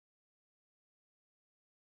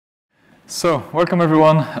So, welcome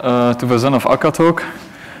everyone to the Zen of Akka talk.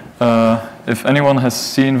 If anyone has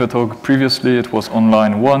seen the talk previously, it was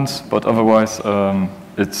online once, but otherwise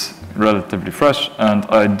it's relatively fresh, and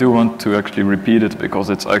I do want to actually repeat it because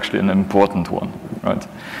it's actually an important one, right?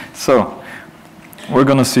 So, we're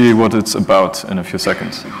going to see what it's about in a few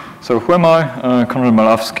seconds. So, who am I? Konrad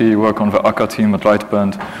Malawski, work on the Akka team at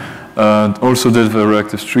Lightband. Also did the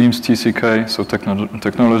reactive streams TCK, so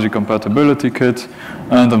technology compatibility kit,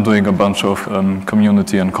 and I'm doing a bunch of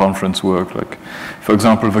community and conference work, like, for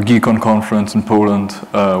example, the Geekon conference in Poland,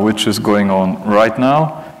 which is going on right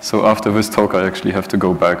now. So after this talk, I actually have to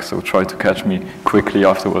go back, so try to catch me quickly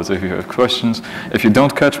afterwards if you have questions. If you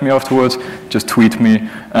don't catch me afterwards, just tweet me,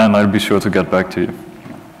 and I'll be sure to get back to you.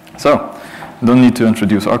 So, don't need to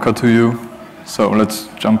introduce Akka to you, so let's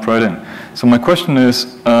jump right in. So my question is,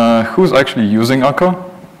 who's actually using Akka?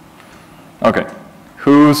 Okay.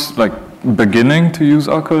 Who's like beginning to use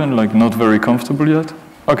Akka and like not very comfortable yet?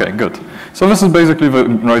 Okay, good. So this is basically the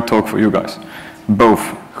right talk for you guys, both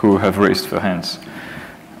who have raised their hands.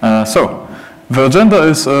 So the agenda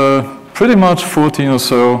is pretty much 14 or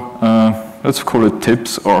so, let's call it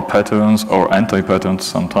tips or patterns or anti-patterns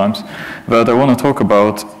sometimes, that I want to talk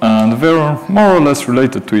about, and they're more or less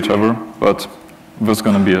related to each other, but there's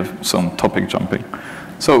going to be some topic jumping.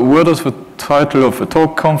 So where does the title of the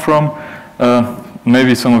talk come from?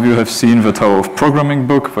 Maybe some of you have seen the Tower of Programming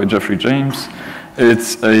book by Jeffrey James.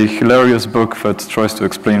 It's a hilarious book that tries to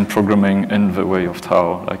explain programming in the way of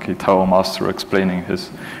Tao, like a Tao master explaining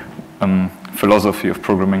his philosophy of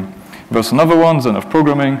programming. There's another one, Zen of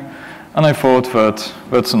Programming, and I thought that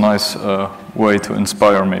that's a nice way to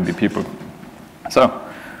inspire maybe people. So,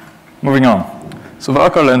 moving on. So the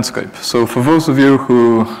Akka landscape. So for those of you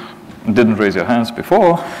who didn't raise your hands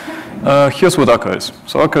before, here's what Akka is.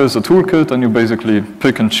 So Akka is a toolkit, and you basically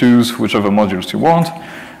pick and choose whichever modules you want.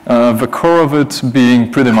 The core of it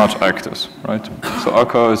being pretty much actors, right? So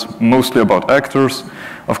Akka is mostly about actors.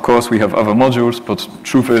 Of course, we have other modules, but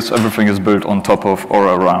truth is everything is built on top of or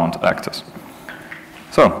around actors.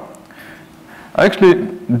 So I actually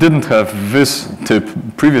didn't have this tip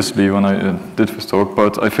previously when I did this talk,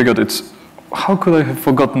 but I figured how could I have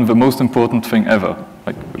forgotten the most important thing ever,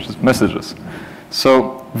 which is messages?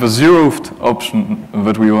 So the zeroth option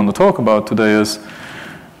that we want to talk about today is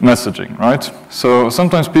messaging, right? So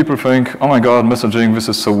sometimes people think, oh my god, messaging, this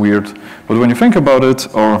is so weird. But when you think about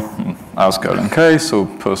it, or ask Alan Kay, so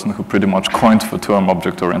person who pretty much coined the term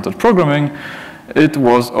object-oriented programming, it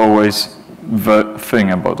was always the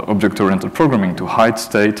thing about object-oriented programming, to hide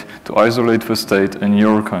state, to isolate the state in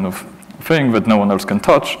your kind of thing that no one else can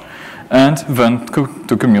touch, and then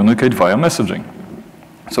to communicate via messaging.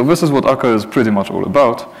 So this is what Akka is pretty much all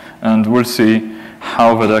about, and we'll see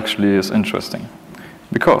how that actually is interesting.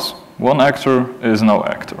 Because one actor is no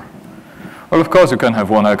actor. Well, of course, you can have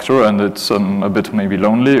one actor, and it's a bit maybe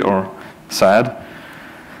lonely or sad.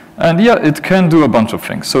 And yeah, it can do a bunch of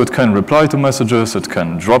things. So it can reply to messages, it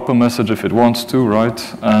can drop a message if it wants to,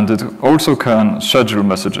 right? And it also can schedule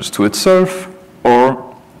messages to itself or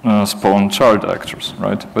spawn child actors,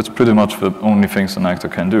 right? That's pretty much the only things an actor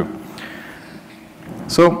can do.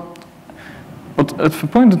 So, but at the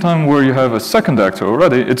point in time where you have a second actor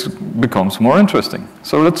already, it becomes more interesting.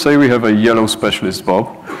 So let's say we have a yellow specialist Bob,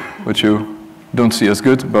 which you don't see as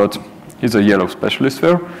good, but he's a yellow specialist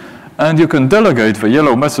there. And you can delegate the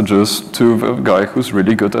yellow messages to the guy who's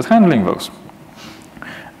really good at handling those.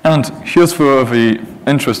 And here's where the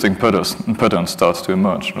interesting pattern starts to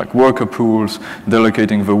emerge, like worker pools,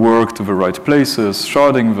 delegating the work to the right places,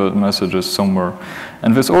 sharding the messages somewhere.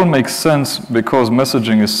 And this all makes sense because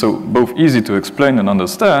messaging is so both easy to explain and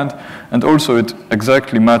understand, and also it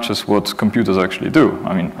exactly matches what computers actually do.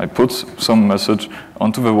 I mean, I put some message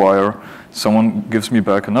onto the wire, someone gives me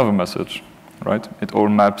back another message, right? It all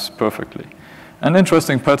maps perfectly. And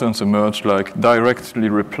interesting patterns emerge, like directly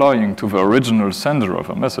replying to the original sender of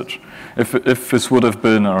a message. If this would have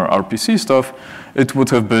been our RPC stuff, it would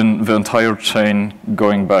have been the entire chain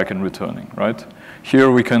going back and returning, right? Here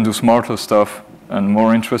we can do smarter stuff and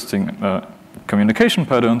more interesting communication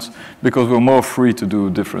patterns because we're more free to do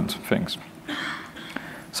different things.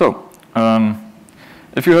 So,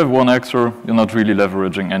 if you have one actor, you're not really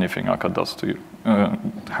leveraging anything Akka does to you.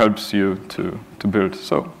 Helps you to build.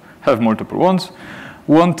 So, have multiple ones.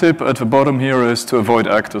 One tip at the bottom here is to avoid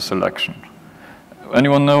actor selection.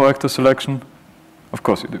 Anyone know actor selection? Of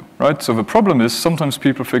course you do, right? So the problem is sometimes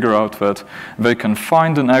people figure out that they can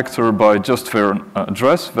find an actor by just their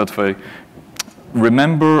address that they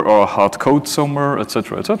remember or hard code somewhere,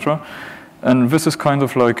 etc., etc. And this is kind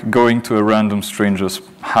of like going to a random stranger's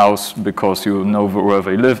house because you know where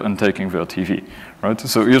they live and taking their TV, right?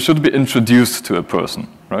 So you should be introduced to a person,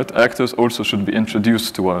 right? Actors also should be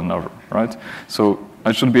introduced to one another, right? So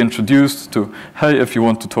I should be introduced to, hey, if you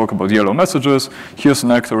want to talk about yellow messages, here's an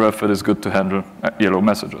actor ref that is good to handle yellow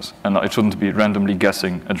messages. And I shouldn't be randomly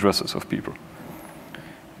guessing addresses of people.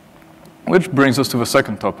 Which brings us to the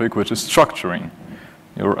second topic, which is structuring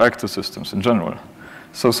your actor systems in general.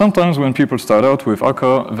 So sometimes when people start out with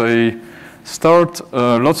Akka, they start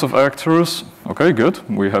lots of actors. Okay, good.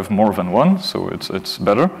 We have more than one, so it's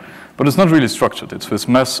better. But it's not really structured. It's this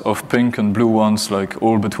mess of pink and blue ones, like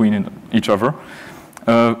all between each other.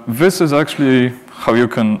 This is actually how you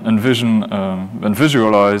can envision and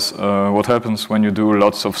visualize what happens when you do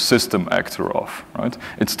lots of system actor off, right?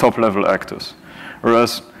 It's top-level actors.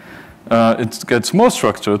 Whereas it gets more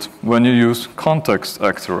structured when you use context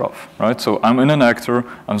actor off, right? So I'm in an actor,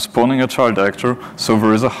 I'm spawning a child actor, so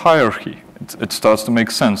there is a hierarchy. It starts to make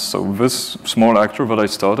sense. So this small actor that I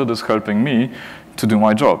started is helping me to do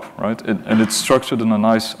my job, right? And it's structured in a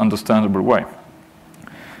nice, understandable way.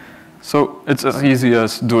 So it's as easy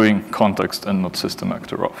as doing context and not system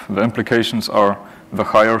actor off. The implications are the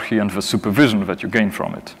hierarchy and the supervision that you gain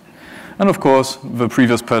from it. And of course, the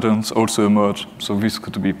previous patterns also emerge. So these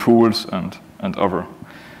could be pools and other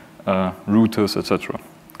routers, etc.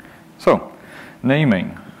 So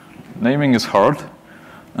naming. Naming is hard,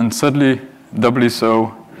 and sadly, doubly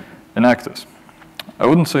so in actors. I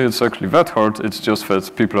wouldn't say it's actually that hard. It's just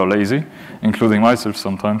that people are lazy, including myself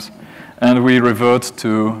sometimes. And we revert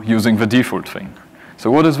to using the default thing.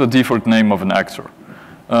 So what is the default name of an actor?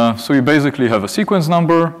 So you basically have a sequence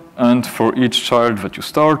number, and for each child that you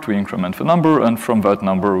start, we increment the number, and from that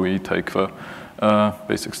number we take the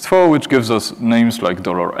base64, which gives us names like $A,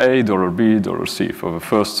 $B, $C for the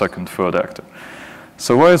first, second, third actor.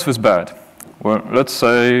 So why is this bad? Well, let's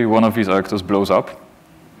say one of these actors blows up.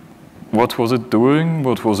 What was it doing?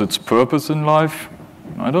 What was its purpose in life?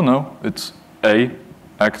 I don't know. It's A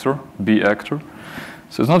actor, B actor.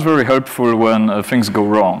 So it's not very helpful when things go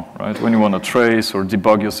wrong, right? When you want to trace or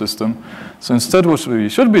debug your system. So instead, what we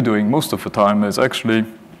should be doing most of the time is actually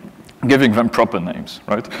giving them proper names,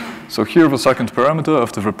 right? So here the second parameter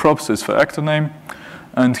after the props is the actor name.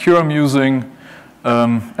 And here I'm using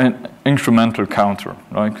an incremental counter.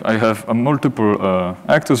 Right? I have multiple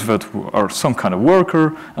actors that are some kind of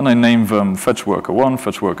worker, and I name them fetch worker 1,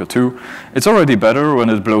 fetch worker 2. It's already better when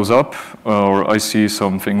it blows up, or I see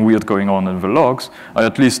something weird going on in the logs. I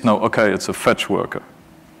at least know, okay, it's a fetch worker.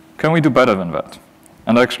 Can we do better than that?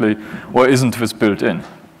 And actually, why isn't this built in?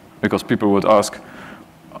 Because people would ask,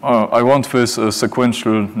 I want this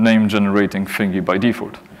sequential name generating thingy by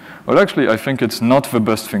default. Well, actually, I think it's not the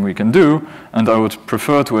best thing we can do, and I would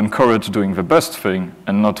prefer to encourage doing the best thing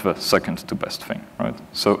and not the second to best thing, right?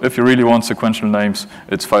 So if you really want sequential names,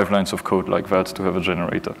 it's 5 lines of code like that to have a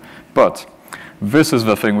generator. But this is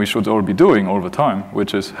the thing we should all be doing all the time,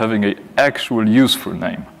 which is having an actual useful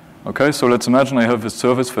name. Okay, so let's imagine I have this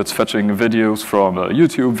service that's fetching videos from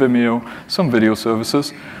YouTube, Vimeo, some video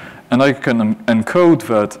services, and I can encode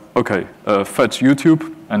that, okay, fetch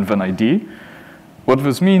YouTube and then ID. What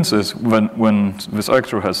this means is when this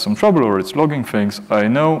actor has some trouble or it's logging things, I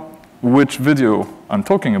know which video I'm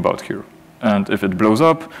talking about here. And if it blows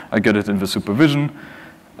up, I get it in the supervision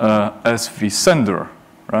as the sender,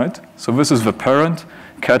 right? So this is the parent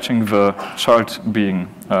catching the child being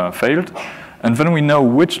failed. And then we know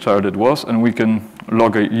which child it was, and we can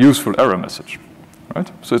log a useful error message, right?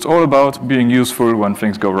 So it's all about being useful when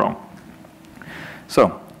things go wrong.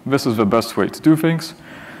 So this is the best way to do things.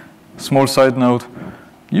 Small side note,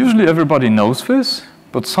 usually everybody knows this,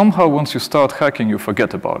 but somehow once you start hacking, you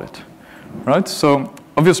forget about it, right? So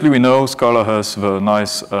obviously we know Scala has the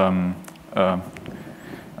nice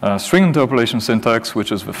string interpolation syntax,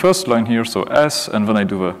 which is the first line here, so S, and then I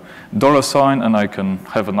do a $, and I can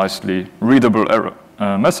have a nicely readable error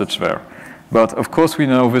message there. But of course we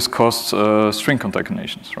know this costs string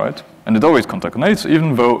concatenations, right? And it always concatenates,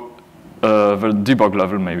 even though the debug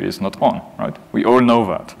level maybe is not on, right? We all know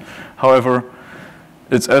that. However,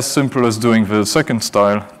 it's as simple as doing the second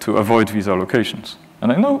style to avoid these allocations.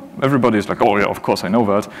 And I know everybody is like, oh yeah, of course I know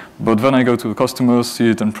that. But then I go to the customers, see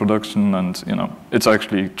it in production, and it's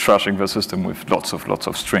actually trashing the system with lots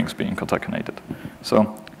of strings being concatenated.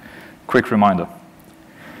 So, quick reminder.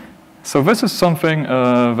 So this is something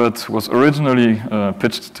that was originally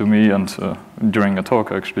pitched to me and during a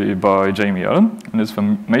talk actually by Jamie Allen, and it's the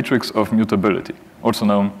matrix of mutability, also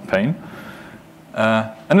known PAIN.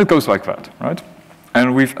 And it goes like that, right?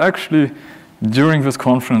 And we've actually during this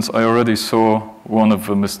conference, I already saw one of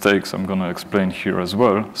the mistakes I'm going to explain here as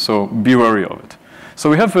well, so be wary of it. So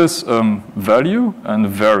we have this value and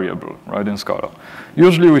variable, right, in Scala.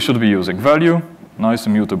 Usually we should be using value, nice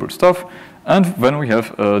immutable stuff, and then we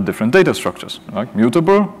have different data structures, like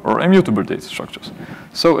mutable or immutable data structures.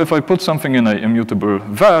 So if I put something in an immutable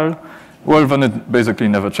val, well, then it basically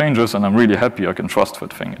never changes, and I'm really happy I can trust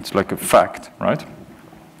that thing. It's like a fact, right?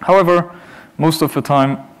 However, most of the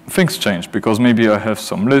time, things change, because maybe I have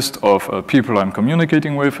some list of people I'm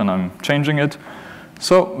communicating with, and I'm changing it.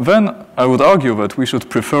 So then I would argue that we should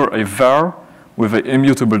prefer a var with an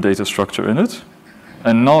immutable data structure in it,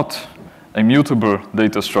 and not a mutable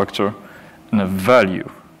data structure and a value.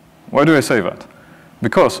 Why do I say that?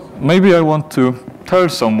 Because maybe I want to tell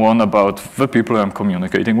someone about the people I'm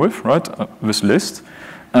communicating with, right, this list.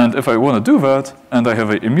 And if I want to do that, and I have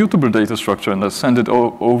an immutable data structure, and I send it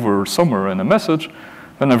over somewhere in a message,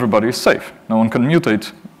 then everybody is safe. No one can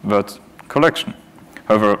mutate that collection.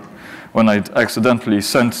 However, when I accidentally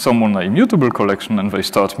send someone an immutable collection and they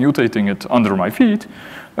start mutating it under my feet,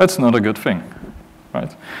 that's not a good thing,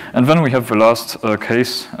 right? And then we have the last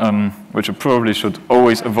case, which I probably should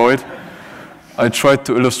always avoid. I tried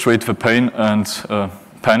to illustrate the pain and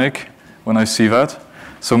panic when I see that.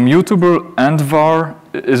 So mutable and var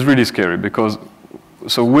is really scary, because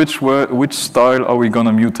so which style are we going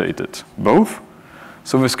to mutate it? Both?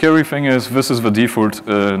 So the scary thing is this is the default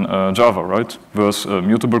in Java, right? There's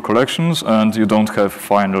mutable collections, and you don't have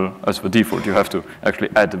final as the default. You have to actually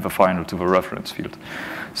add the final to the reference field.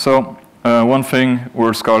 So one thing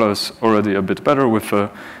where Scala is already a bit better with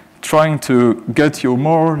trying to get you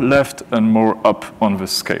more left and more up on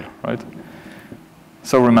this scale, right?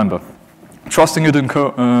 So remember, trusting it in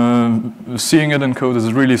code, seeing it in code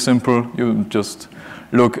is really simple. You just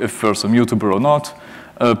look if there's a mutable or not.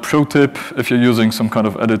 Pro tip, if you're using some kind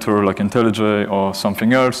of editor like IntelliJ or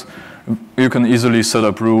something else, you can easily set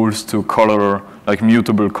up rules to color like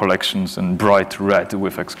mutable collections in bright red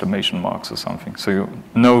with exclamation marks or something. So you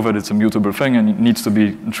know that it's a mutable thing and it needs to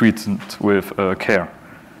be treated with care.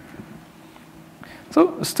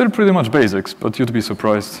 So still pretty much basics, but you'd be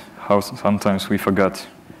surprised how sometimes we forget.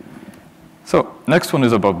 So next one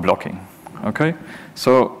is about blocking, okay?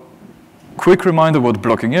 So quick reminder what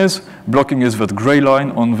blocking is. Blocking is that gray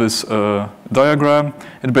line on this diagram.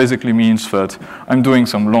 It basically means that I'm doing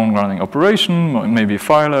some long-running operation, maybe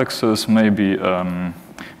file access, maybe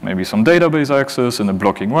some database access in a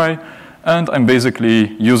blocking way, and I'm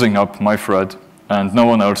basically using up my thread, and no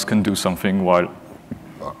one else can do something while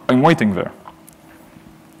I'm waiting there.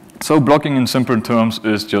 So blocking in simple terms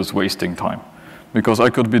is just wasting time, because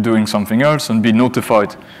I could be doing something else and be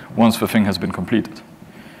notified once the thing has been completed.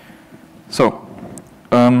 So,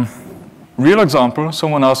 real example,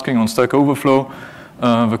 someone asking on Stack Overflow,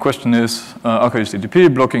 the question is, Akka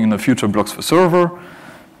HTTP blocking in the future blocks the server,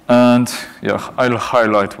 and yeah, I'll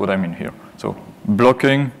highlight what I mean here. So,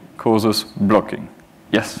 blocking causes blocking.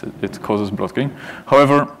 Yes, it causes blocking.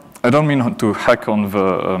 However, I don't mean to hack on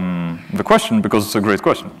the question, because it's a great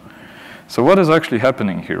question. So what is actually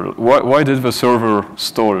happening here? Why did the server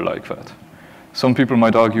stall like that? Some people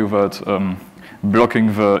might argue that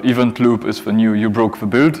blocking the event loop is the new you broke the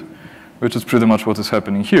build, which is pretty much what is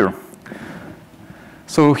happening here.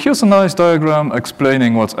 So here's a nice diagram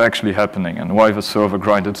explaining what's actually happening and why the server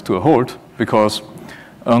grinded to a halt, because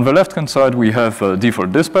on the left-hand side we have a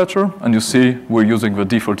default dispatcher, and you see we're using the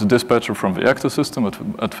default dispatcher from the Akka system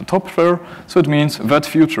at the top there. So it means that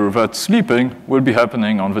future, that sleeping, will be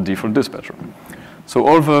happening on the default dispatcher. So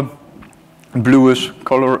all the bluish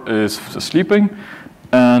color is the sleeping,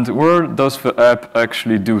 and where does the app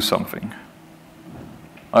actually do something?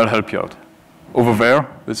 I'll help you out. Over there,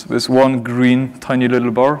 this one green tiny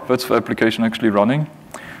little bar, that's the application actually running.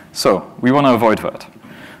 So we want to avoid that.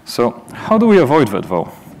 So how do we avoid that,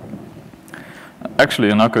 though? Actually,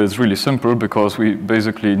 in Akka, it's really simple, because we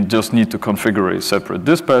basically just need to configure a separate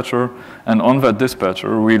dispatcher, and on that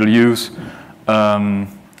dispatcher, we'll use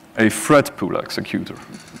a thread pool executor,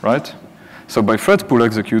 right? So by thread pool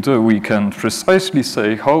executor, we can precisely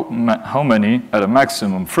say how many, at a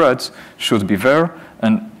maximum, threads should be there,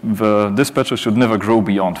 and the dispatcher should never grow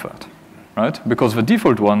beyond that, right? Because the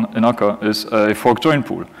default one in Akka is a fork join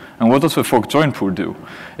pool. And what does the fork join pool do?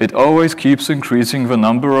 It always keeps increasing the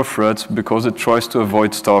number of threads because it tries to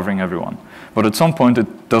avoid starving everyone. But at some point,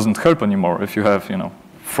 it doesn't help anymore. If you have,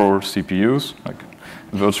 4 CPUs, like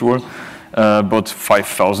virtual, but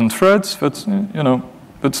 5,000 threads, that's,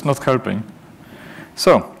 that's not helping.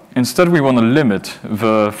 So instead, we want to limit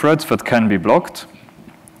the threads that can be blocked.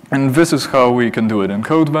 And this is how we can do it in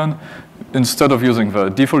code then. instead of using the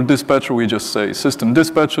default dispatcher, we just say system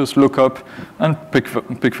dispatches, look up, and pick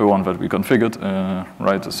the one that we configured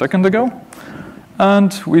right a second ago.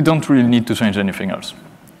 And we don't really need to change anything else,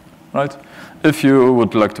 right? If you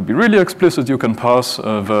would like to be really explicit, you can pass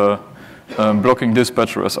the blocking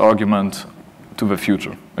dispatcher as argument to the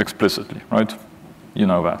future explicitly, right? You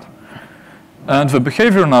know that. And the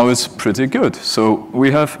behavior now is pretty good. So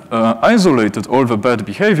we have isolated all the bad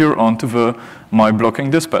behavior onto the my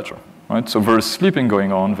blocking dispatcher, right? So there is sleeping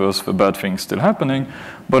going on, there's the bad thing still happening,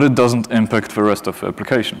 but it doesn't impact the rest of the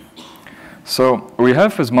application. So we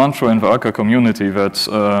have this mantra in the Akka community that's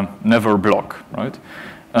never block, right?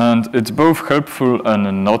 And it's both helpful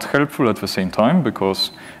and not helpful at the same time,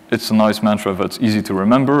 because it's a nice mantra that's easy to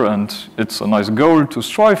remember, and it's a nice goal to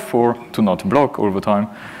strive for, to not block all the time.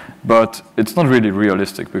 But it's not really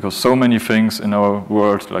realistic, because so many things in our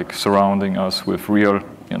world, like surrounding us with real,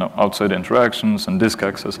 outside interactions and disk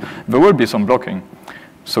access, there will be some blocking.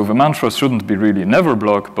 So the mantra shouldn't be really never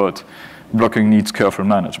block, but blocking needs careful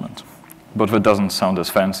management. But that doesn't sound as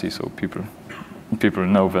fancy, so people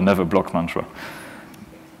know the never block mantra.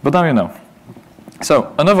 But now you know.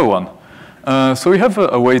 So another one. So we have a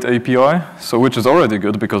await API, which is already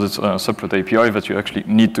good because it's a separate API that you actually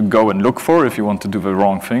need to go and look for if you want to do the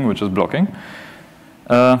wrong thing, which is blocking.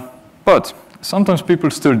 But sometimes people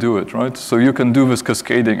still do it, right? So you can do this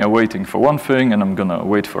cascading, awaiting for one thing, and I'm going to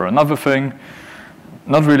wait for another thing.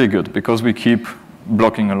 Not really good, because we keep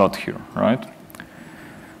blocking a lot here, right?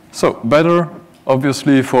 So better,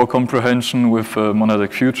 obviously, for comprehension with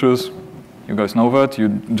monadic futures. You guys know that. You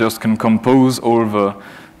just can compose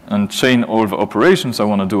and chain all the operations I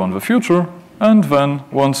want to do on the future, and then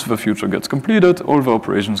once the future gets completed, all the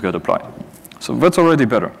operations get applied. So that's already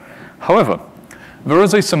better. However, there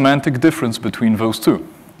is a semantic difference between those two,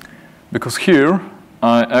 because here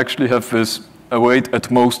I actually have this await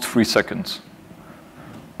at most 3 seconds.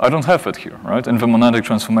 I don't have it here, right? In the monadic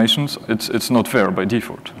transformations, it's not there by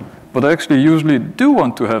default. But I actually usually do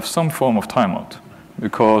want to have some form of timeout,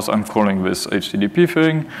 because I'm calling this HTTP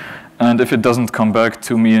thing, and if it doesn't come back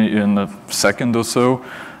to me in a second or so,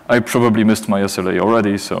 I probably missed my SLA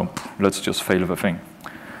already, so let's just fail the thing.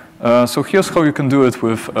 So here's how you can do it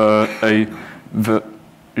with the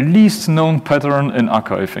least known pattern in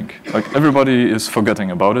Akka, I think. Like, everybody is forgetting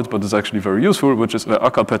about it, but it's actually very useful, which is the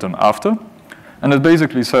Akka pattern after. And it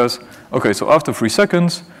basically says, okay, so after 3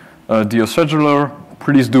 seconds, dear scheduler,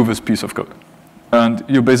 please do this piece of code. And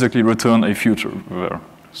you basically return a future there.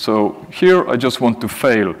 So here I just want to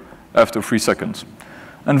fail after 3 seconds.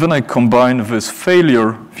 And then I combine this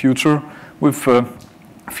failure future with the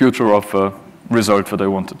future of a result that I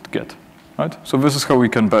wanted to get. Right? So this is how we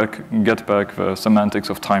can get back the semantics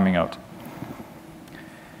of timing out.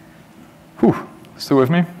 Whew, still with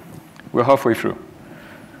me? We're halfway through.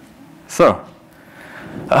 So,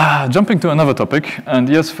 jumping to another topic, and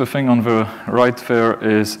yes, the thing on the right there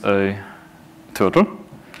is a turtle,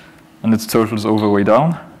 and its turtle's all the way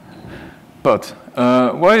down. But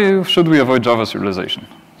why should we avoid Java serialization?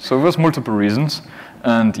 So there's multiple reasons,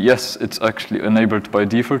 and yes, it's actually enabled by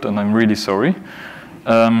default, and I'm really sorry.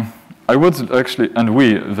 I would actually, and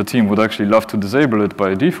we, the team, would actually love to disable it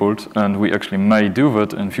by default, and we actually may do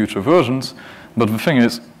that in future versions. But the thing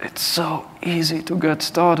is, it's so easy to get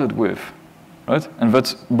started with, right? And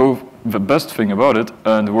that's both the best thing about it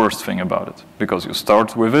and the worst thing about it, because you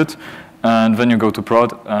start with it, and then you go to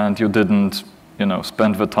prod, and you didn't,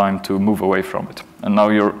 spend the time to move away from it. And now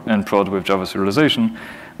you're in prod with Java serialization,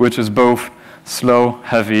 which is both slow,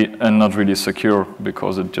 heavy, and not really secure,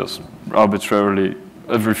 because it just arbitrarily,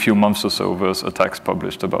 every few months or so, there's attacks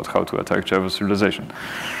published about how to attack Java serialization.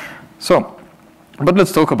 So, but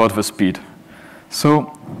let's talk about the speed.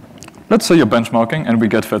 So, let's say you're benchmarking, and we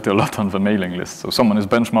get that a lot on the mailing list. So someone is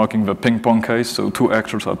benchmarking the ping pong case, so 2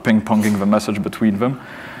 actors are ping ponging the message between them.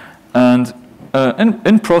 And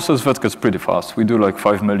in process, that gets pretty fast. We do like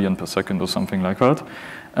 5 million per second or something like that.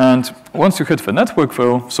 And once you hit the network,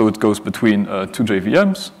 though, so it goes between 2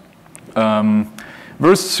 JVMs,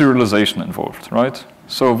 there's serialization involved, right?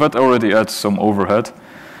 So that already adds some overhead.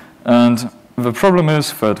 And the problem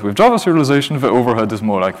is that with Java serialization, the overhead is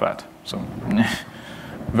more like that. So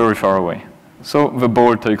very far away. So the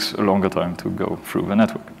ball takes a longer time to go through the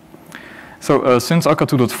network. So since Akka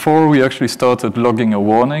 2.4, we actually started logging a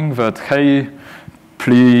warning that, hey,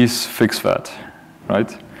 please fix that,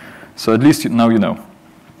 right? So at least now you know.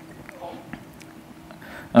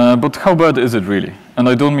 But how bad is it really? And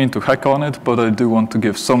I don't mean to hack on it, but I do want to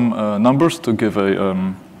give some numbers to give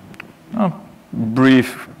a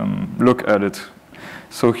brief look at it.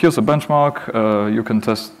 So here's a benchmark. You can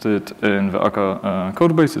test it in the Akka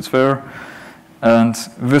codebase. It's there. And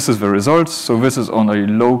this is the results. So this is on a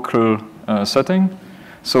local setting.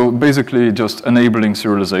 So basically just enabling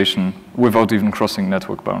serialization without even crossing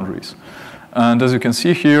network boundaries. And as you can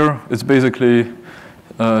see here, it's basically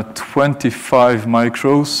 25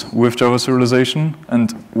 micros with Java serialization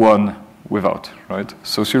and 1 without, right?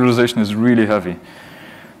 So serialization is really heavy.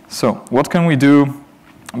 So what can we do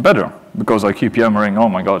better? Because I keep yammering, oh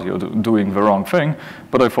my God, you're doing the wrong thing.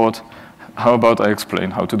 But I thought, how about I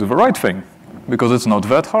explain how to do the right thing? Because it's not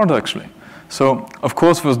that hard, actually. So, of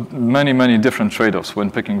course, there's many, many different trade-offs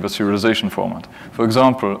when picking the serialization format. For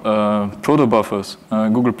example, proto buffers,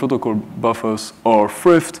 Google Protocol buffers, or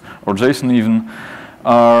Thrift, or JSON even,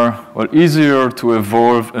 are easier to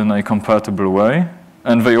evolve in a compatible way,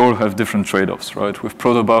 and they all have different trade-offs, right? With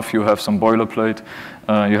protobuf, you have some boilerplate,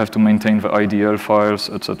 you have to maintain the IDL files,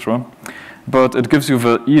 etc. But it gives you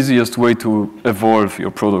the easiest way to evolve your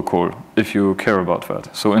protocol if you care about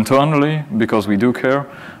that. So internally, because we do care,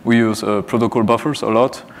 we use protocol buffers a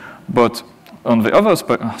lot. But on the other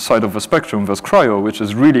side of the spectrum, there's Cryo, which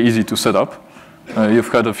is really easy to set up.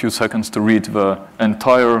 You've had a few seconds to read the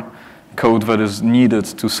entire code that is needed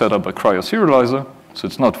to set up a Cryo serializer. So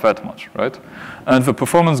it's not that much, right? And the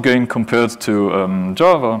performance gain compared to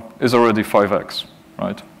Java is already 5x,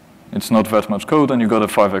 right? It's not that much code, and you got a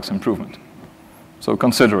 5x improvement. So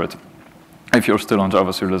consider it if you're still on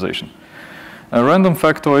Java serialization. Random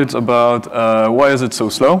factoids about why is it so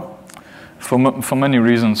slow? For many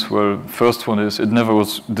reasons. Well, first one is it never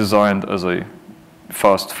was designed as a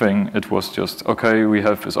fast thing. It was just, OK, we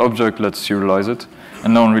have this object, let's serialize it.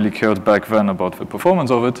 And no one really cared back then about the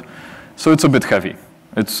performance of it. So it's a bit heavy.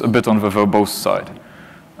 It's a bit on the verbose side.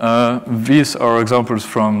 These are examples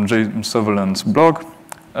from James Sutherland's blog,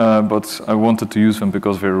 but I wanted to use them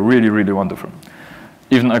because they're really, really wonderful.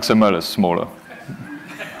 Even XML is smaller,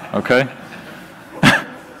 okay?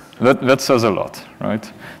 that says a lot,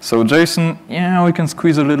 right? So JSON, yeah, we can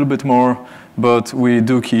squeeze a little bit more, but we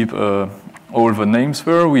do keep all the names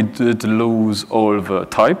there. We did lose all the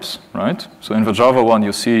types, right? So in the Java one,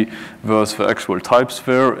 you see there's the actual types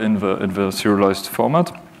there in the serialized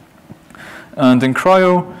format. And in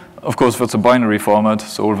Cryo, of course, that's a binary format,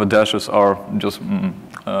 so all the dashes are just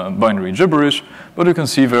binary gibberish, but you can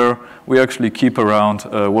see there we actually keep around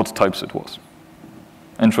what types it was.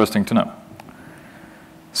 Interesting to know.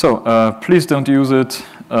 So please don't use it,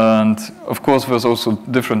 and of course there's also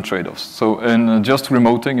different trade-offs. So in just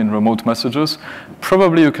remoting, in remote messages,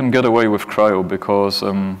 probably you can get away with Cryo because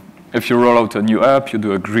if you roll out a new app, you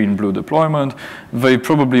do a green-blue deployment, they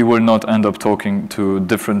probably will not end up talking to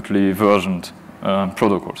differently versioned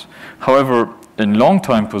protocols. However, in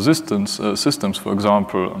long-time persistence systems, for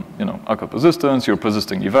example, Akka persistence, you're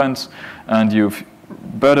persisting events, and you've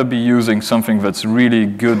better be using something that's really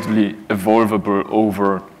goodly evolvable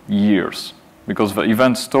over years. Because the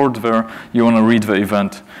event stored there, you want to read the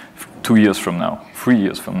event 2 years from now, 3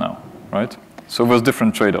 years from now, right? So there's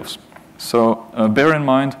different trade-offs. So bear in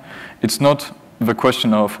mind, it's not the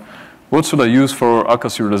question of what should I use for Akka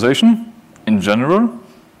serialization in general.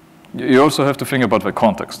 You also have to think about the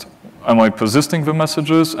context. Am I persisting the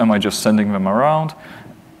messages? Am I just sending them around?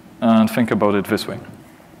 And think about it this way.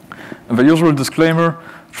 And the usual disclaimer,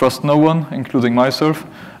 trust no one, including myself.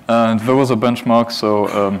 And there was a benchmark,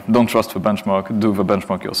 so don't trust the benchmark. Do the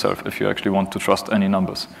benchmark yourself if you actually want to trust any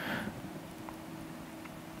numbers.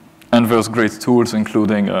 And there's great tools,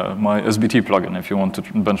 including my SBT plugin, if you want to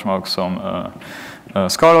benchmark some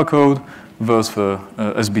Scala code. There's the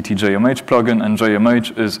SBT JMH plugin, and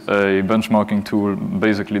JMH is a benchmarking tool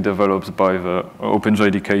basically developed by the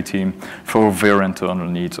OpenJDK team for their internal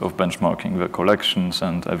needs of benchmarking the collections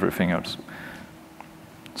and everything else.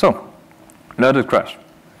 So, let it crash.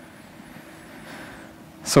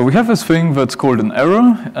 So we have this thing that's called an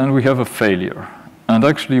error, and we have a failure. And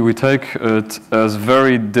actually, we take it as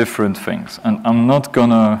very different things. And I'm not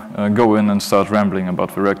going to go in and start rambling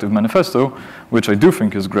about the reactive manifesto, which I do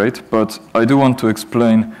think is great, but I do want to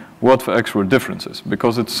explain what the actual difference is,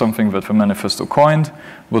 because it's something that the manifesto coined,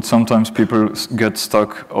 but sometimes people get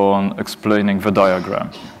stuck on explaining the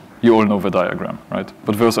diagram. You all know the diagram, right?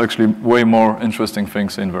 But there's actually way more interesting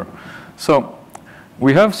things in there. So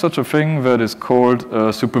we have such a thing that is called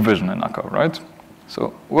supervision in Akka, right?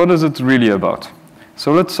 So what is it really about?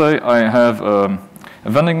 So let's say I have a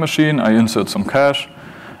vending machine, I insert some cash,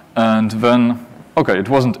 and then, okay, it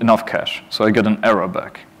wasn't enough cash, so I get an error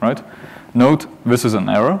back, right? Note, this is an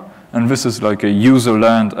error, and this is like a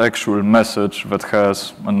user-land actual message that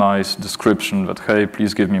has a nice description that, hey,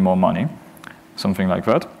 please give me more money, something like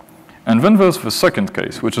that. And then there's the second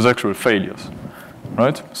case, which is actual failures.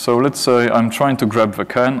 right? So let's say I'm trying to grab the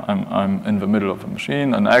can. I'm in the middle of the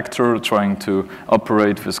machine, an actor trying to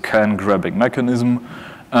operate this can grabbing mechanism,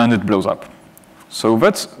 and it blows up. So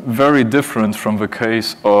that's very different from the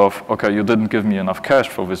case of, okay, you didn't give me enough cash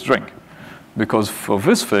for this drink. Because for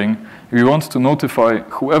this thing, we want to notify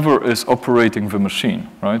whoever is operating the machine,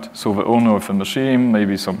 right? So the owner of the machine,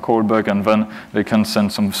 maybe some callback, and then they can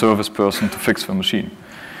send some service person to fix the machine.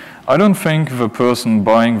 I don't think the person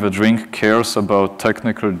buying the drink cares about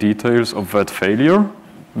technical details of that failure.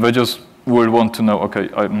 They just will want to know, okay,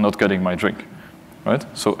 I'm not getting my drink, right?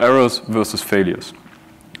 So errors versus failures.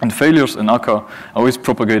 And failures in Akka are always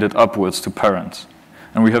propagated upwards to parents.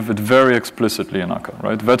 And we have it very explicitly in Akka,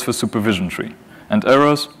 right? That's the supervision tree. And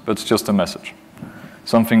errors, that's just a message,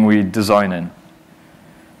 something we design in.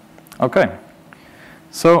 Okay,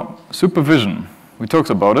 so supervision. We talked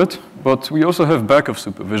about it, but we also have backup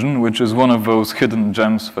supervision, which is one of those hidden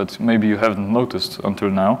gems that maybe you haven't noticed until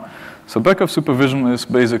now. So backup supervision is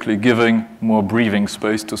basically giving more breathing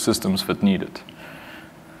space to systems that need it.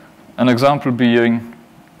 An example being,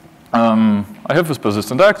 I have this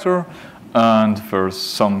persistent actor, and there's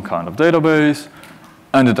some kind of database,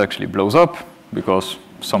 and it actually blows up because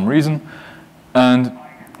some reason. And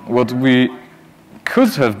what we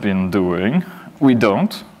could have been doing, we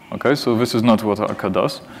don't. Okay, so this is not what Akka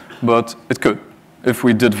does, but it could. If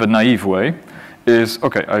we did the naive way, is,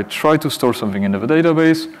 okay, I try to store something in the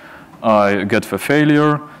database, I get the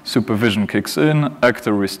failure, supervision kicks in,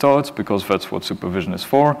 actor restarts, because that's what supervision is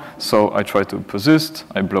for. So I try to persist,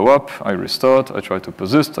 I blow up, I restart, I try to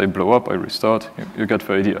persist, I blow up, I restart. You get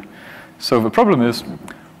the idea. So the problem is,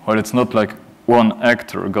 well, it's not like one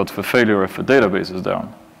actor got the failure if the database is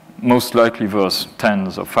down. Most likely there's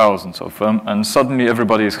tens of thousands of them, and suddenly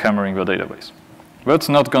everybody is hammering the database. That's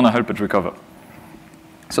not going to help it recover.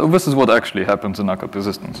 So this is what actually happens in Akka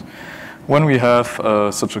persistence. When we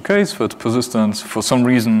have such a case that persistence, for some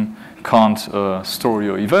reason, can't store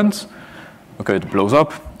your events, okay, it blows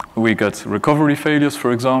up. We get recovery failures,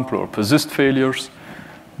 for example, or persist failures,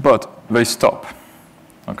 but they stop.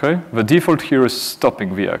 Okay? The default here is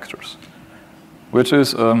stopping the actors, which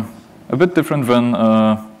is a bit different than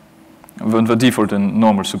the default in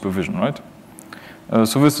normal supervision, right?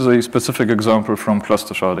 So this is a specific example from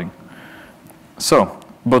cluster sharding. So,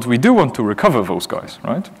 but we do want to recover those guys,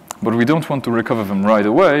 right? But we don't want to recover them right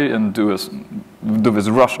away and do this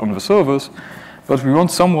rush on the servers, but we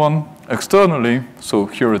want someone externally, so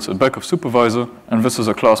here it's a backup supervisor, and this is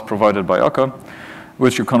a class provided by Akka,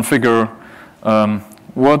 which you configure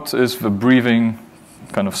what is the breathing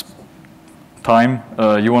kind of time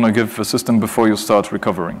you want to give the system before you start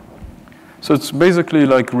recovering. So it's basically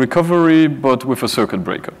like recovery, but with a circuit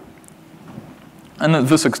breaker. And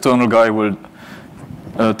this external guy will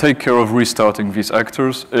take care of restarting these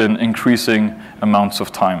actors in increasing amounts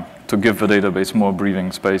of time to give the database more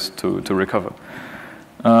breathing space to recover.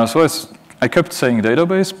 So I kept saying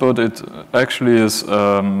database, but it actually is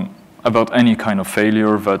about any kind of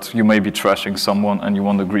failure that you may be trashing someone and you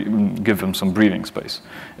want to give them some breathing space.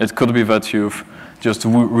 It could be that you've just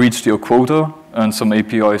reached your quota and some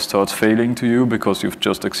API starts failing to you because you've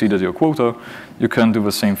just exceeded your quota. You can do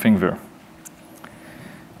the same thing there.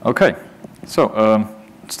 Okay, so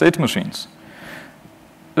state machines.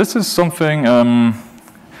 This is something,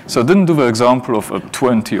 so I didn't do the example of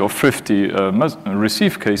 20 or 50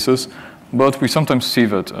 receive cases, but we sometimes see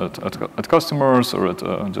that at customers or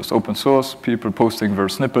at just open source, people posting their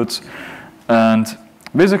snippets. And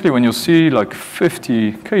basically when you see like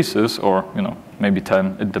 50 cases, or maybe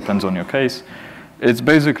 10, it depends on your case, it's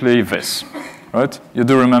basically this, right? You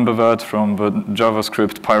do remember that from the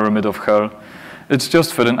JavaScript pyramid of hell. It's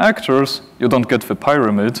just that in actors, you don't get the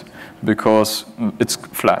pyramid because it's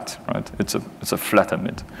flat, right? It's a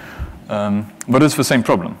flatamid. But it's the same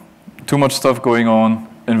problem. Too much stuff going on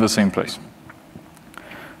in the same place.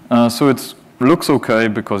 So it looks okay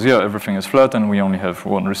because, yeah, everything is flat and we only have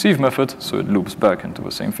one receive method, so it loops back into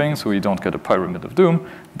the same thing, so you don't get a pyramid of doom.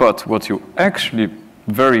 But what you actually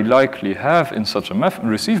very likely have in such a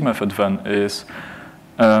receive method then is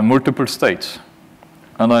multiple states.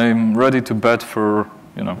 And I'm ready to bet for,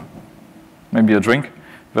 maybe a drink,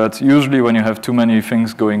 that usually when you have too many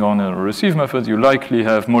things going on in a receive method, you likely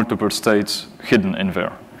have multiple states hidden in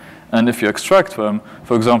there. And if you extract them,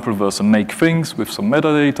 for example, there's a make things with some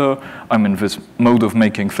metadata, I'm in this mode of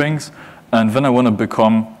making things, and then I want to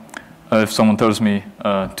become, if someone tells me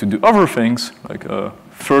to do other things, like a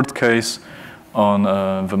third case on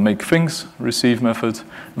the make things receive method,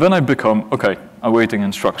 then I become, okay, awaiting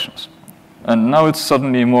instructions. And now it's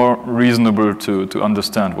suddenly more reasonable to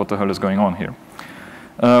understand what the hell is going on here.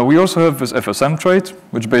 We also have this FSM trait,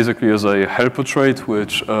 which basically is a helper trait,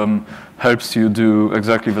 which helps you do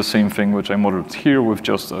exactly the same thing which I modeled here with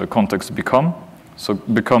just context become. So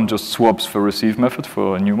become just swaps the receive method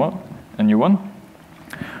for a new one.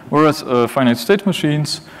 Whereas finite state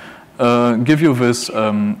machines give you this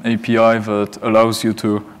API that allows you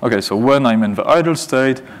to, okay, so when I'm in the idle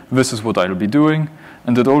state, this is what I'll be doing.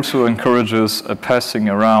 And it also encourages a passing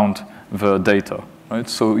around the data, right?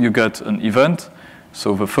 So you get an event.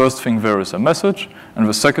 So the first thing there is a message, and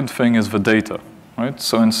the second thing is the data, right?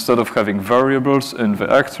 So instead of having variables in the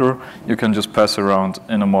actor, you can just pass around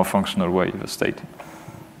in a more functional way the state.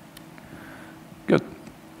 Good.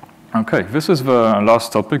 Okay, this is the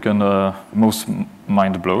last topic and most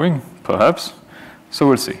mind-blowing, perhaps. So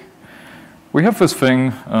we'll see. We have this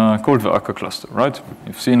thing called the Akka cluster, right?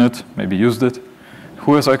 You've seen it, maybe used it.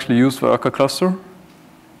 Who has actually used the Akka cluster?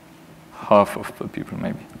 Half of the people,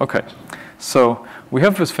 maybe. Okay. So we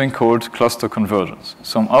have this thing called cluster convergence.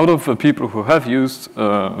 So out of the people who have used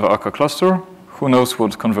the Akka cluster, who knows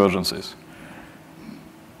what convergence is?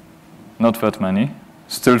 Not that many.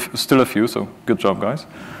 Still a few, so good job, guys.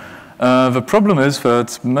 The problem is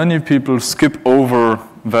that many people skip over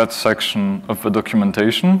that section of the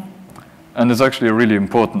documentation, and it's actually a really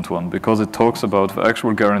important one because it talks about the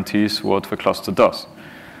actual guarantees what the cluster does.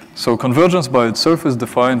 So convergence by itself is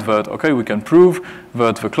defined that, okay, we can prove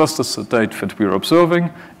that the cluster state that we're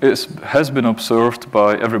observing has been observed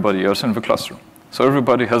by everybody else in the cluster. So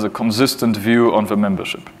everybody has a consistent view on the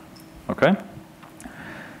membership, okay?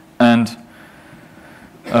 And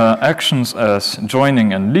actions as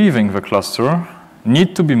joining and leaving the cluster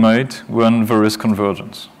need to be made when there is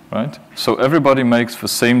convergence, right? So everybody makes the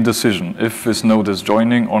same decision if this node is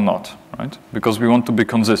joining or not, right? Because we want to be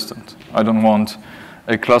consistent. I don't want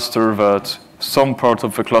a cluster that some part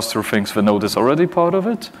of the cluster thinks the node is already part of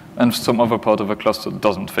it, and some other part of the cluster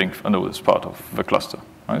doesn't think a node is part of the cluster,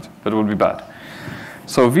 right? That would be bad.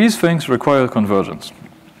 So these things require convergence.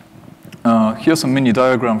 Here's a mini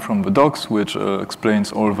diagram from the docs, which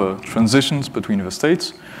explains all the transitions between the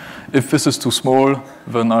states. If this is too small,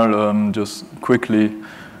 then I'll just quickly,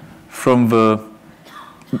 from the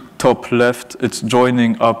top left, it's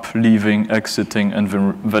joining up, leaving, exiting, and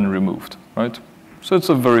then removed, right? So it's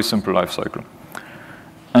a very simple life cycle.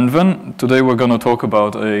 And then today we're going to talk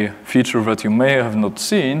about a feature that you may have not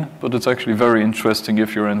seen, but it's actually very interesting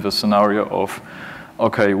if you're in the scenario of,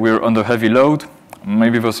 okay, we're under heavy load,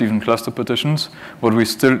 maybe there's even cluster partitions, but we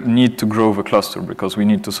still need to grow the cluster because we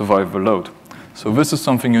need to survive the load. So this is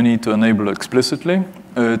something you need to enable explicitly.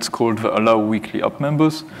 It's called the allow weekly up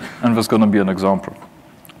members, and there's going to be an example.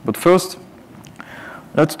 But first,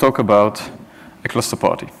 let's talk about a cluster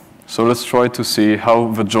party. So let's try to see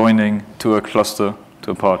how the joining to a cluster,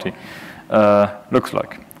 to a party, looks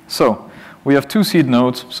like. So we have two seed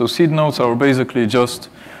nodes. So seed nodes are basically just,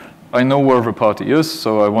 I know where the party is,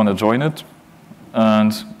 so I want to join it.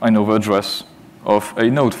 And I know the address of a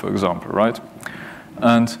node, for example, right?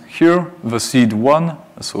 And here, the seed 1,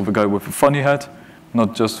 so the guy with the funny hat,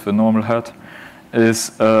 not just the normal hat,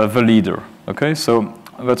 is the leader, okay? So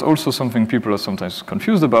that's also something people are sometimes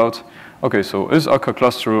confused about. Okay, so is Akka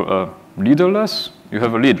cluster leaderless? You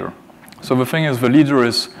have a leader. So the thing is, the leader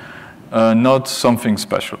is not something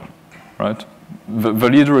special, right? The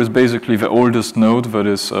leader is basically the oldest node that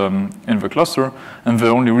is in the cluster, and the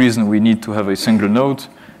only reason we need to have a single node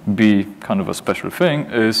be kind of a special thing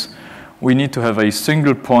is we need to have a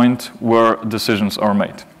single point where decisions are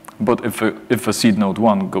made. But if the seed node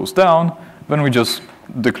 1 goes down, then we just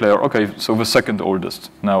declare, okay, so the second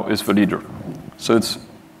oldest now is the leader. So it's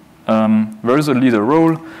there is a leader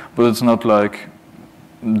role, but it's not like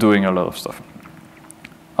doing a lot of stuff.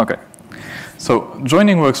 Okay. So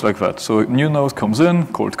joining works like that. So a new node comes in,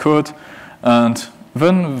 called Kurt, and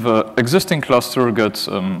then the existing cluster gets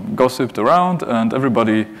gossiped around, and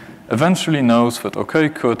everybody eventually knows that, okay,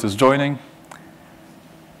 Kurt is joining.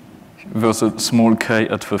 There's a small k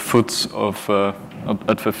at the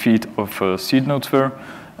feet of seed nodes there.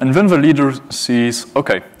 And then the leader sees,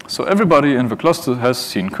 okay, so everybody in the cluster has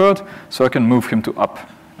seen Kurt, so I can move him to up.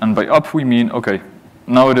 And by up, we mean, okay,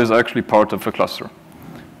 now it is actually part of the cluster.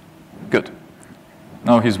 Good.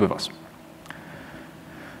 Now he's with us.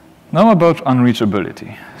 Now about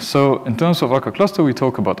unreachability. So in terms of Akka cluster, we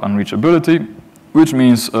talk about unreachability, which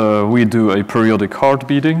means we do a periodic heart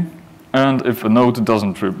beating, and if a node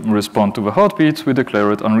doesn't respond to the heartbeats, we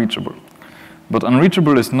declare it unreachable. But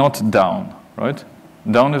unreachable is not down, right?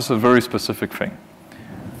 Down is a very specific thing.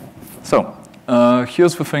 So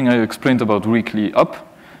here's the thing I explained about weekly up,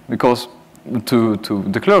 because to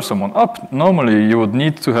declare someone up, normally you would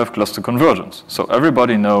need to have cluster convergence. So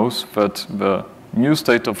everybody knows that the new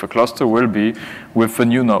state of a cluster will be with the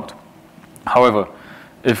new node. However,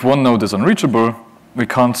 if one node is unreachable, we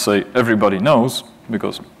can't say everybody knows,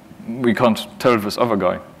 because we can't tell this other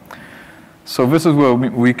guy. So this is where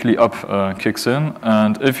weekly up kicks in,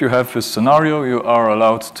 and if you have this scenario, you are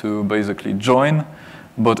allowed to basically join,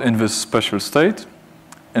 but in this special state,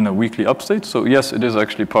 in a weekly up state. So yes, it is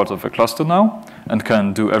actually part of a cluster now, and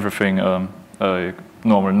can do everything a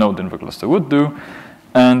normal node in the cluster would do.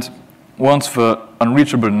 And once the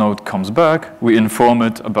unreachable node comes back, we inform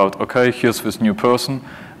it about, okay, here's this new person,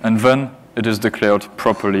 and then it is declared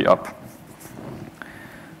properly up.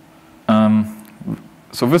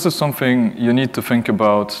 So this is something you need to think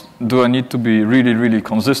about. Do I need to be really, really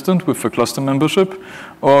consistent with the cluster membership,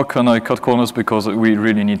 or can I cut corners because we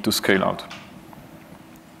really need to scale out?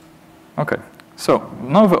 Okay, so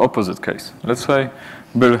now the opposite case. Let's say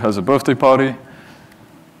Bill has a birthday party,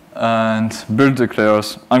 and Bill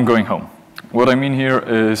declares, I'm going home. What I mean here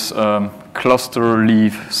is cluster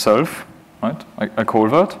leave self, right? I call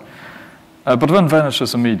that, but then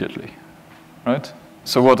vanishes immediately, right?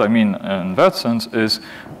 So what I mean in that sense is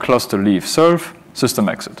cluster leave self, system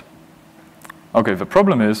exit. Okay, the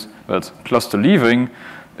problem is that cluster leaving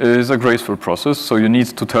is a graceful process, so you need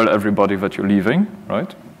to tell everybody that you're leaving,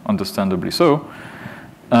 right? Understandably so.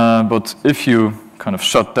 But if you kind of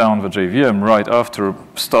shut down the JVM right after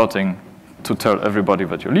starting to tell everybody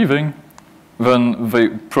that you're leaving, then they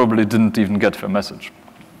probably didn't even get the message.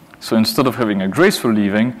 So instead of having a graceful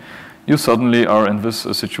leaving, you suddenly are in this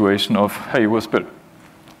situation of, hey, where's Bill?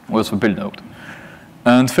 Where's the Bill node?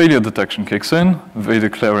 And failure detection kicks in. They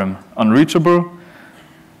declare him unreachable.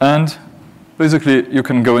 And basically, you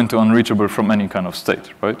can go into unreachable from any kind of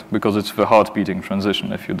state, right? Because it's the heartbeating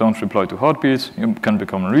transition. If you don't reply to heartbeats, you can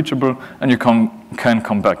become unreachable, and you can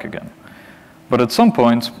come back again. But at some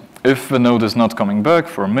point, if the node is not coming back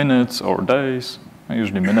for minutes or days,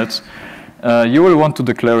 usually minutes, you will want to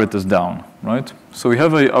declare it as down, right? So we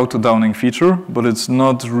have a auto-downing feature, but it's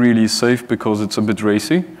not really safe because it's a bit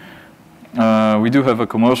racy. We do have a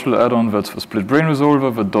commercial add-on that's the split brain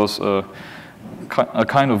resolver that does a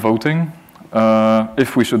kind of voting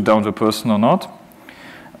if we should down the person or not.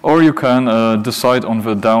 Or you can decide on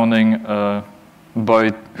the downing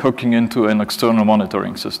by hooking into an external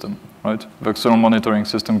monitoring system, right? The external monitoring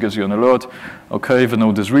system gives you an alert, okay, the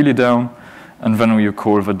node is really down, and then you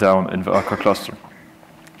call the down in the Akka cluster.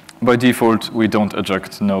 By default, we don't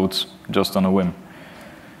eject nodes just on a whim.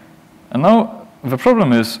 And now the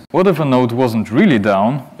problem is, what if a node wasn't really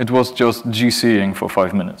down, it was just GCing for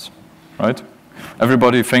 5 minutes, right?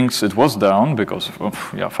 Everybody thinks it was down because,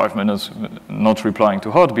 yeah, 5 minutes not replying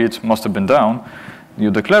to heartbeats must have been down.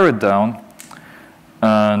 You declare it down,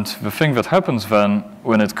 and the thing that happens then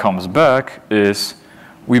when it comes back is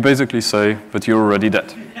we basically say that you're already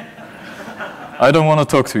dead. I don't want to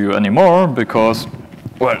talk to you anymore because,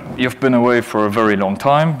 well, you've been away for a very long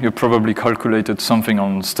time. You probably calculated something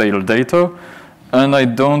on stale data, and I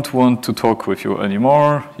don't want to talk with you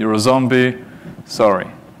anymore. You're a zombie. Sorry,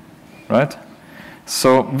 right?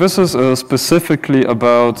 So this is specifically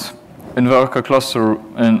about, in the Akka cluster,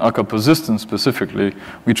 in Akka persistence specifically,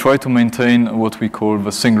 we try to maintain what we call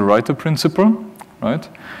the single writer principle, right?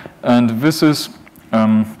 And this is,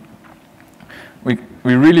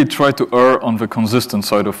 we really try to err on the consistent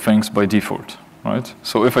side of things by default, right?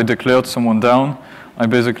 So if I declared someone down, I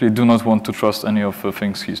basically do not want to trust any of the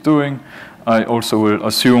things he's doing. I also will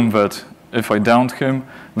assume that if I downed him,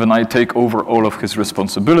 then I take over all of his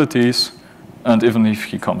responsibilities, and even if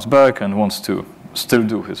he comes back and wants to still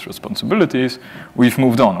do his responsibilities, we've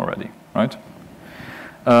moved on already, right?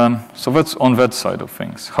 So that's on that side of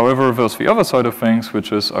things. However, there's the other side of things,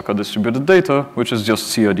 which is Akka distributed data, which is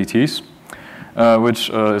just CRDTs, which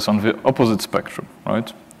is on the opposite spectrum,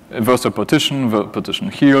 right? There's a partition, the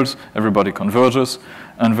partition heals, everybody converges,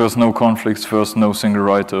 and there's no conflicts, there's no single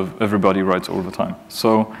writer, everybody writes all the time.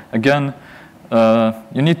 So again,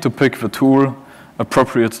 you need to pick the tool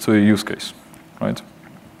appropriate to a use case, right?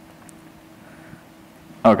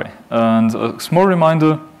 Okay, and a small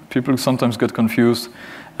reminder, people sometimes get confused.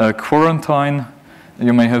 Quarantine,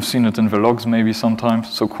 you may have seen it in the logs maybe sometimes.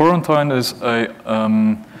 So quarantine is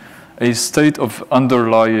a state of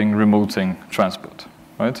underlying remoting transport,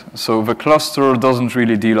 right? So the cluster doesn't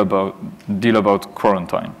really deal about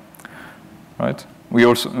quarantine, right? We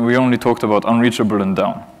only talked about unreachable and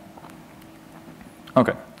down.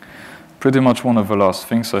 Okay, pretty much one of the last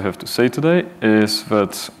things I have to say today is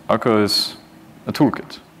that Akka is a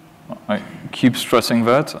toolkit. I keep stressing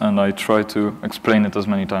that, and I try to explain it as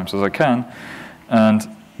many times as I can. And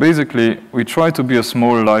basically, we try to be a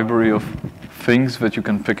small library of things that you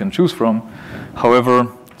can pick and choose from. However,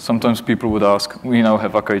 Sometimes people would ask, we now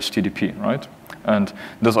have Akka HTTP, right? And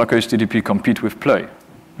does Akka HTTP compete with Play?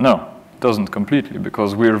 No, it doesn't completely,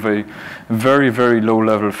 because we're a very, very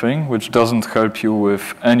low-level thing which doesn't help you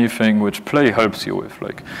with anything which Play helps you with,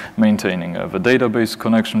 like maintaining the database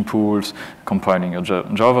connection pools, compiling your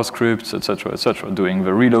JavaScripts, etc., doing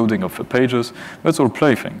the reloading of the pages. That's all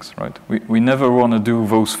Play things, right? We never want to do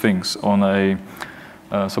those things on a...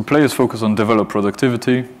 so Play is focused on developer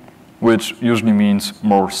productivity, which usually means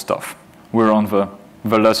more stuff. We're on the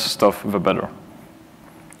less stuff, the better.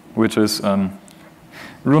 Which is,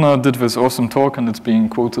 Runa did this awesome talk, and it's being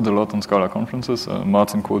quoted a lot on Scala conferences.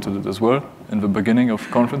 Martin quoted it as well in the beginning of the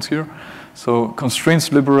conference here. So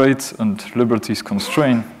constraints liberate and liberties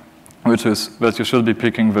constrain, which is that you should be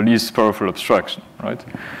picking the least powerful abstraction, right?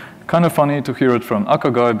 Kind of funny to hear it from Akka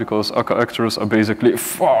guy, because Akka actors are basically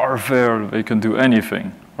far there, they can do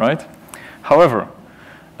anything, right? However,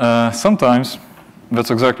 sometimes that's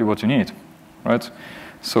exactly what you need, right?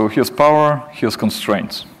 So here's power, here's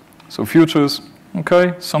constraints. So futures,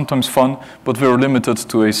 okay, sometimes fun, but they're limited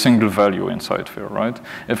to a single value inside there, right?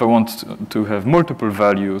 If I want to have multiple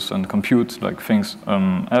values and compute like things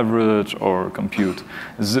average or compute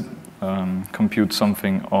compute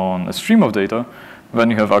something on a stream of data, then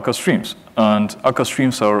you have Akka streams. And Akka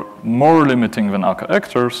streams are more limiting than Akka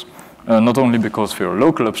actors, not only because they are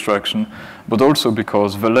local abstraction, but also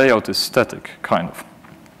because the layout is static, kind of,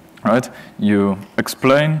 right? You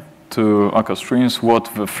explain to Akka streams what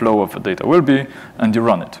the flow of the data will be, and you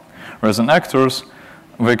run it. Whereas in actors,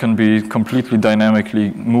 they can be completely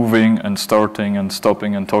dynamically moving and starting and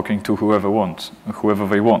stopping and talking to whoever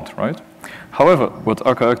they want, right? However, what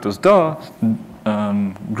Akka actors do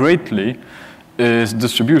greatly is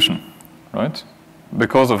distribution, right?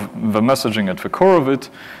 Because of the messaging at the core of it,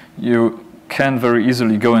 you can very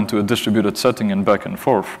easily go into a distributed setting and back and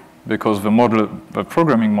forth, because the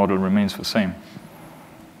programming model remains the same.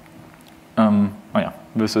 Yeah,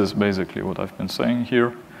 this is basically what I've been saying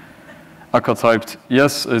here. Akka typed,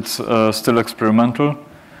 yes, it's still experimental,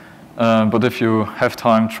 but if you have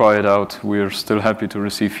time, try it out. We're still happy to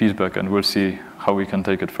receive feedback, and we'll see how we can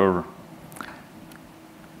take it further.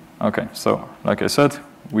 Okay, so like I said,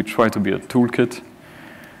 we try to be a toolkit.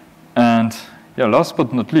 And yeah, last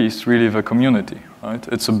but not least, really the community, right?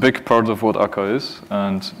 It's a big part of what Akka is,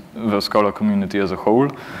 and the Scala community as a whole.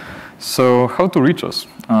 So how to reach us?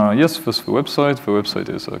 Yes, there's the website. The website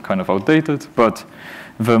is kind of outdated, but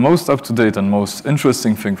the most up-to-date and most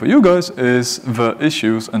interesting thing for you guys is the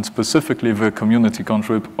issues, and specifically the community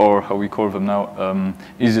contrib, or how we call them now,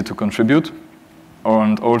 easy to contribute,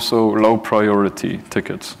 and also low priority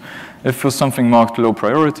tickets. If there's something marked low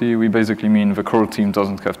priority, we basically mean the core team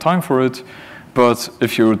doesn't have time for it. But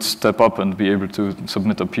if you would step up and be able to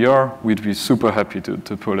submit a PR, we'd be super happy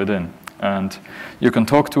to pull it in. And you can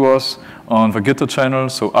talk to us on the Gitter channel.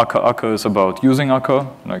 So Akka is about using Akka,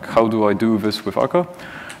 like how do I do this with Akka?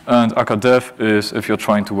 And Akka Dev is if you're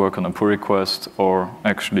trying to work on a pull request or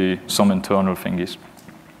actually some internal thingies.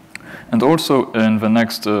 And also in the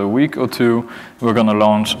next week or two, we're going to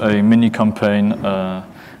launch a mini campaign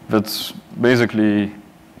that's basically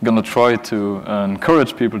going to try to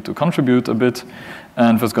encourage people to contribute a bit,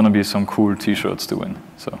 and there's going to be some cool t-shirts to win.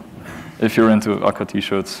 So if you're into Akka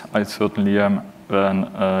t-shirts, I certainly am,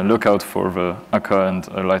 then look out for the Akka and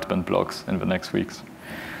Lightband blogs in the next weeks.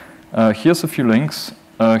 Here's a few links.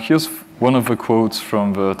 Here's one of the quotes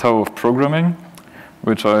from the Tower of Programming,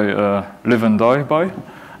 which I live and die by.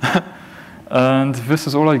 And this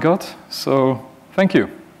is all I got, so thank you.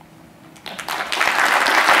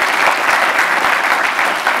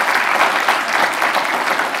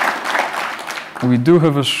 We do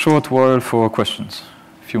have a short while for questions,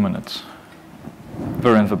 a few minutes.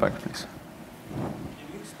 Very in the back, please.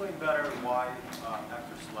 Can you explain better why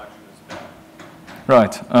actor selection is bad?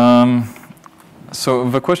 Right. So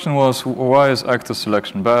the question was, why is actor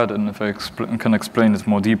selection bad, and if I can explain it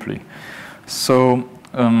more deeply. So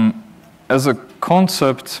as a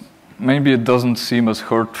concept, maybe it doesn't seem as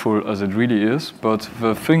hurtful as it really is, but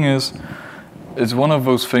the thing is, it's one of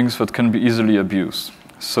those things that can be easily abused.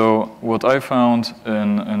 So what I found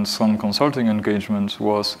in some consulting engagements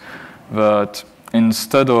was that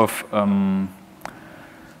instead of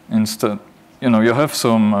you have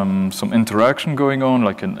some interaction going on,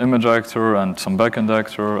 like an image actor and some backend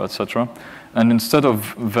actor, etc. And instead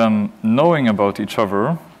of them knowing about each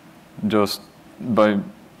other, just by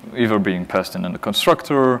either being passed in a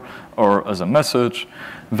constructor or as a message,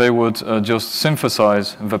 they would just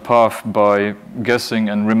synthesize the path by guessing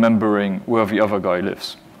and remembering where the other guy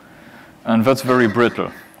lives. And that's very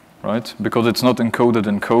brittle. right? Because it's not encoded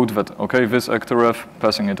in code that, okay, this actor ref,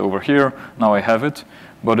 passing it over here, now I have it.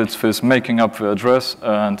 But it's this making up the address,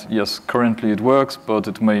 and yes, currently it works, but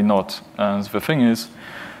it may not. And the thing is,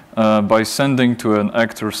 by sending to an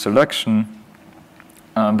actor selection,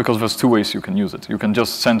 because there's two ways you can use it. You can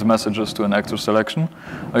just send messages to an actor selection,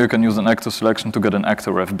 or you can use an actor selection to get an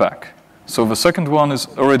actor ref back. So the second one is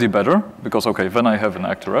already better, because, okay, then I have an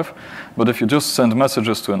actor ref. But if you just send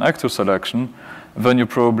messages to an actor selection, then you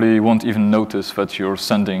probably won't even notice that you're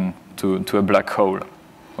sending to a black hole.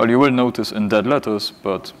 Well, you will notice in dead letters,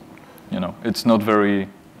 but you know, it's not very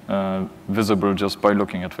visible just by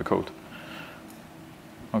looking at the code.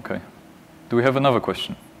 Okay. Do we have another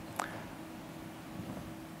question?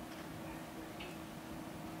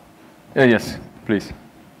 Yeah, yes, please. Is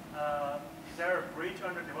there a bridge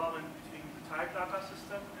under development between the typed Akka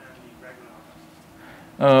system and the regular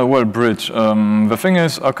Akka system? Well, bridge. The thing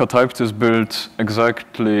is, Akka typed is built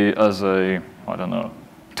exactly as a, I don't know,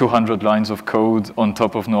 200 lines of code on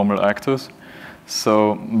top of normal actors.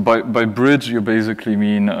 So by bridge, you basically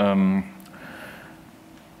mean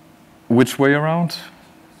which way around?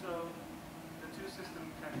 So the two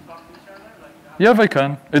systems can talk to each other? Like Yeah, they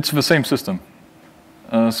can. It's the same system.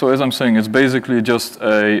 So as I'm saying, it's basically just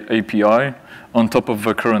a API on top of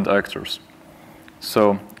the current actors.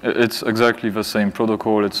 So it's exactly the same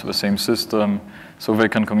protocol, it's the same system, so they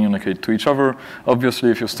can communicate to each other. Obviously,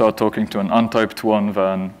 if you start talking to an untyped one,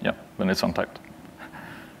 then yeah, then it's untyped.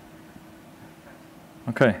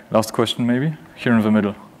 Okay, last question maybe, here in the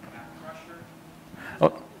middle. Oh.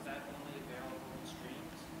 Is that only available in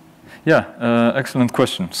streams? Yeah, excellent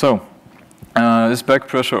question. So, is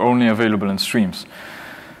backpressure only available in streams?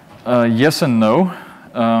 Yes and no.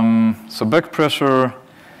 So backpressure,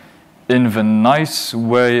 in the nice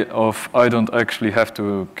way of I don't actually have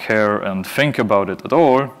to care and think about it at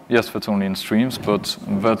all. Yes, that's only in streams, but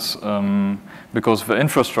that's because the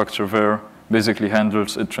infrastructure there basically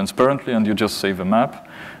handles it transparently, and you just save a map.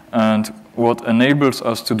 And what enables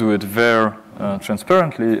us to do it there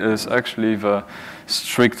transparently is actually the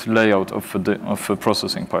strict layout of the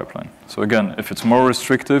processing pipeline. So again, if it's more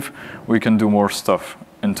restrictive, we can do more stuff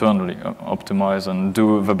internally, optimize and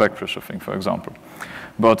do the backpressure thing, for example.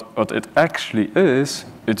 But what it actually is,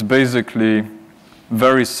 it's basically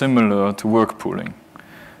very similar to work pooling.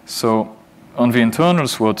 So on the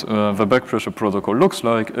internals, what the backpressure protocol looks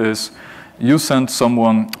like is you send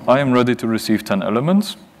someone, I am ready to receive 10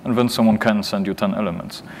 elements, and then someone can send you 10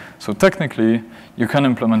 elements. So technically, you can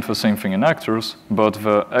implement the same thing in actors, but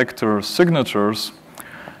the actor signatures,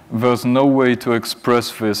 there's no way to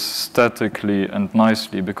express this statically and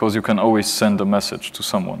nicely, because you can always send a message to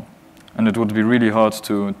someone. And it would be really hard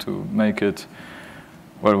to make it,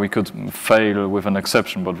 well, we could fail with an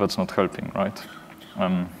exception, but that's not helping, right?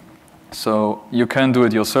 So you can do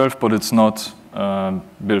it yourself, but it's not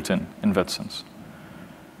built in that sense.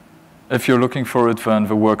 If you're looking for it, then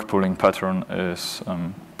the work pooling pattern is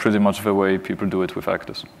pretty much the way people do it with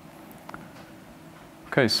actors.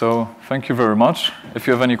 Okay, so thank you very much. If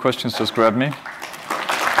you have any questions, just grab me.